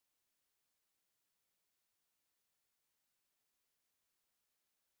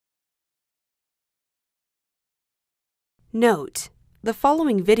Note: the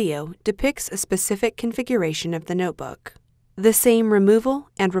following video depicts a specific configuration of the notebook. The same removal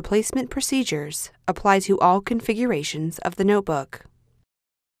and replacement procedures apply to all configurations of the notebook.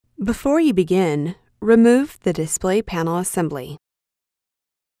 Before you begin, remove the display panel assembly.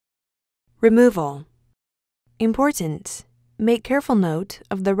 Removal. Important: make careful note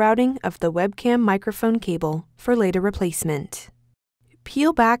of the routing of the webcam microphone cable for later replacement.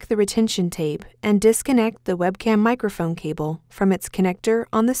 Peel back the retention tape and disconnect the webcam microphone cable from its connector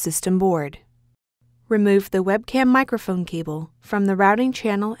on the system board. Remove the webcam microphone cable from the routing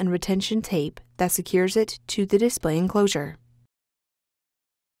channel and retention tape that secures it to the display enclosure.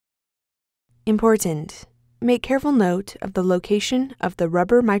 Important: make careful note of the location of the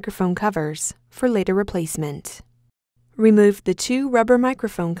rubber microphone covers for later replacement. Remove the two rubber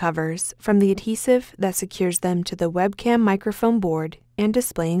microphone covers from the adhesive that secures them to the webcam microphone board and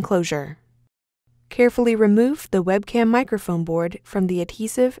display enclosure. Carefully remove the webcam microphone board from the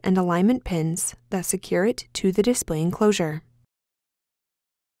adhesive and alignment pins that secure it to the display enclosure.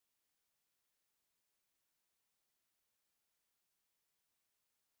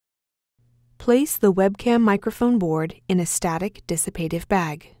 Place the webcam microphone board in a static dissipative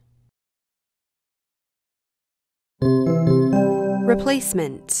bag.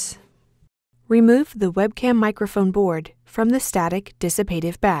 Replacement. Remove the webcam microphone board from the static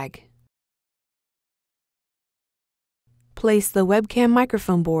dissipative bag. Place the webcam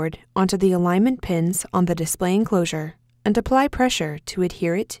microphone board onto the alignment pins on the display enclosure and apply pressure to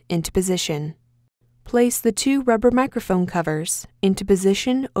adhere it into position. Place the two rubber microphone covers into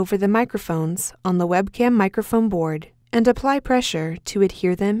position over the microphones on the webcam microphone board and apply pressure to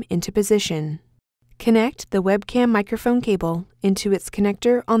adhere them into position. Connect the webcam microphone cable into its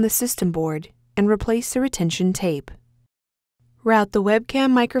connector on the system board and replace the retention tape. Route the webcam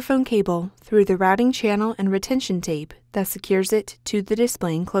microphone cable through the routing channel and retention tape that secures it to the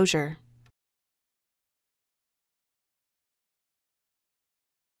display enclosure.